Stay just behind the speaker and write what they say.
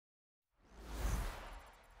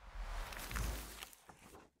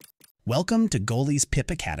Welcome to Goalie's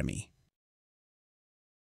Pip Academy.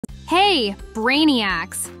 Hey,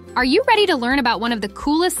 Brainiacs! Are you ready to learn about one of the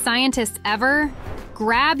coolest scientists ever?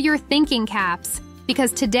 Grab your thinking caps,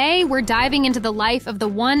 because today we're diving into the life of the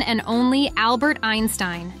one and only Albert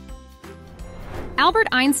Einstein. Albert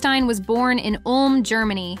Einstein was born in Ulm,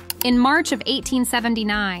 Germany, in March of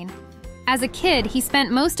 1879. As a kid, he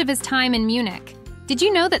spent most of his time in Munich. Did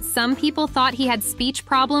you know that some people thought he had speech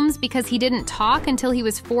problems because he didn't talk until he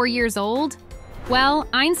was 4 years old? Well,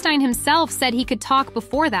 Einstein himself said he could talk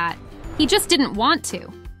before that. He just didn't want to.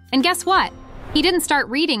 And guess what? He didn't start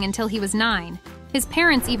reading until he was 9. His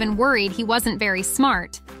parents even worried he wasn't very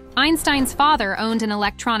smart. Einstein's father owned an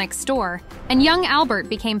electronics store, and young Albert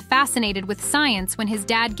became fascinated with science when his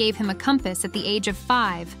dad gave him a compass at the age of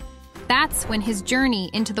 5. That's when his journey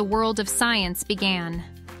into the world of science began.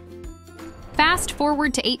 Fast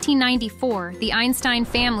forward to 1894, the Einstein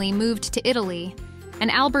family moved to Italy,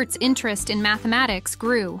 and Albert's interest in mathematics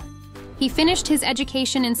grew. He finished his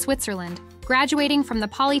education in Switzerland, graduating from the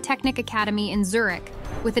Polytechnic Academy in Zurich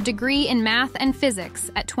with a degree in math and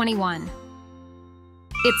physics at 21.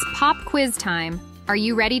 It's pop quiz time. Are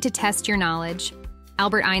you ready to test your knowledge?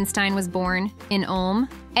 Albert Einstein was born in Ulm.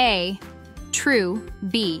 A. True.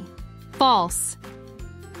 B. False.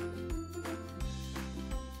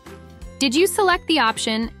 Did you select the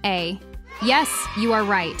option A? Yes, you are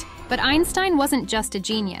right. But Einstein wasn't just a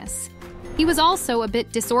genius. He was also a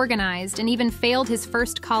bit disorganized and even failed his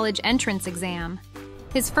first college entrance exam.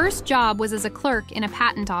 His first job was as a clerk in a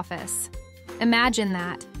patent office. Imagine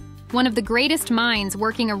that. One of the greatest minds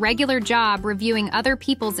working a regular job reviewing other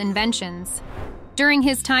people's inventions. During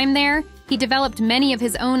his time there, he developed many of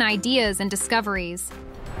his own ideas and discoveries.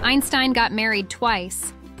 Einstein got married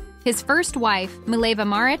twice. His first wife, Mileva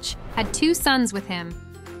Maric, had 2 sons with him,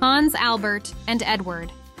 Hans Albert and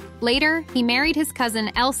Edward. Later, he married his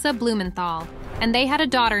cousin Elsa Blumenthal, and they had a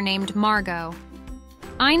daughter named Margot.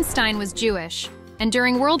 Einstein was Jewish, and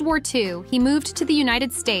during World War II, he moved to the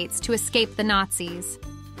United States to escape the Nazis.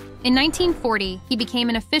 In 1940, he became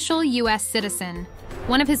an official U.S. citizen.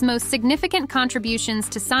 One of his most significant contributions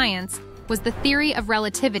to science was the theory of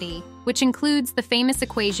relativity, which includes the famous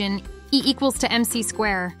equation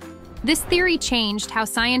E=mc². This theory changed how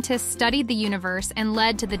scientists studied the universe and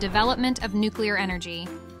led to the development of nuclear energy.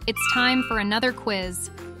 It's time for another quiz.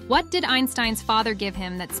 What did Einstein's father give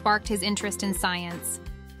him that sparked his interest in science?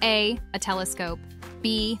 A. A telescope.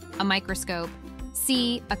 B. A microscope.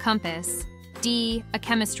 C. A compass. D. A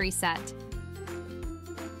chemistry set.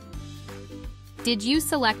 Did you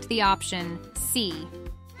select the option C?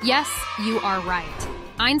 Yes, you are right.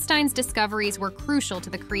 Einstein's discoveries were crucial to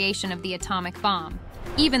the creation of the atomic bomb,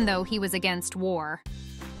 even though he was against war.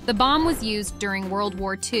 The bomb was used during World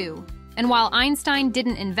War II, and while Einstein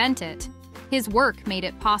didn't invent it, his work made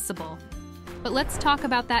it possible. But let's talk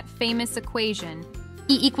about that famous equation,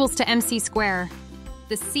 E=mc².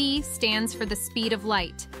 The C stands for the speed of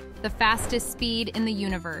light, the fastest speed in the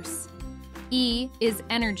universe. E is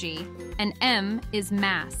energy, and m is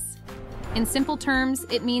mass. In simple terms,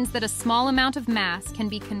 it means that a small amount of mass can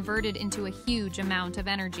be converted into a huge amount of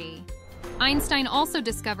energy. Einstein also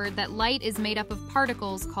discovered that light is made up of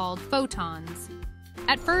particles called photons.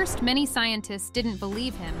 At first, many scientists didn't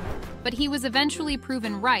believe him, but he was eventually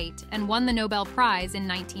proven right and won the Nobel Prize in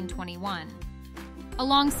 1921.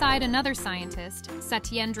 Alongside another scientist,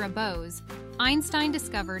 Satyendra Bose, Einstein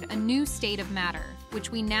discovered a new state of matter, which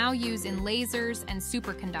we now use in lasers and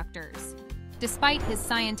superconductors. Despite his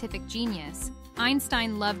scientific genius,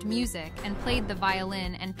 Einstein loved music and played the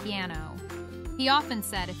violin and piano. He often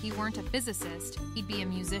said if he weren't a physicist, he'd be a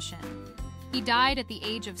musician. He died at the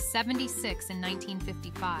age of 76 in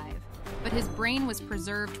 1955, but his brain was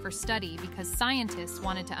preserved for study because scientists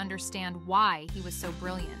wanted to understand why he was so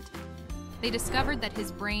brilliant. They discovered that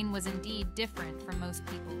his brain was indeed different from most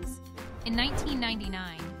people's. In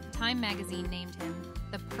 1999, Time magazine named him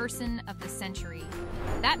the Person of the Century.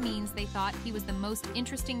 That means they thought he was the most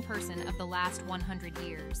interesting person of the last 100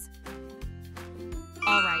 years.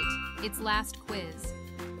 All right, it's last quiz.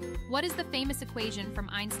 What is the famous equation from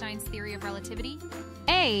Einstein's theory of relativity?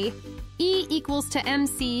 A.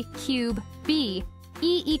 E=mc³. B.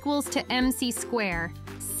 E=mc².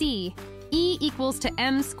 C.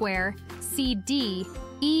 E=m². C. D.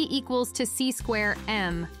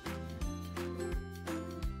 E=c²m.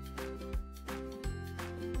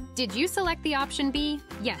 Did you select the option B?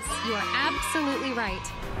 Yes, you are absolutely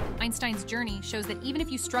right. Einstein's journey shows that even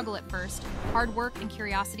if you struggle at first, hard work and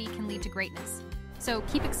curiosity can lead to greatness. So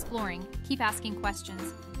keep exploring, keep asking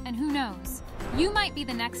questions, and who knows, you might be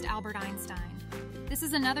the next Albert Einstein. This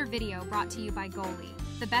is another video brought to you by Goalie,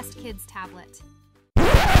 the best kids tablet.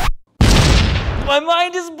 My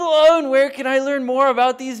mind is blown. Where can I learn more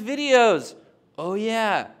about these videos? Oh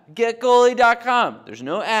yeah, getgoalie.com. There's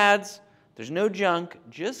no ads, there's no junk,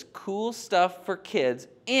 just cool stuff for kids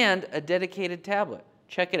and a dedicated tablet.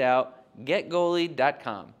 Check it out,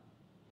 getgoalie.com.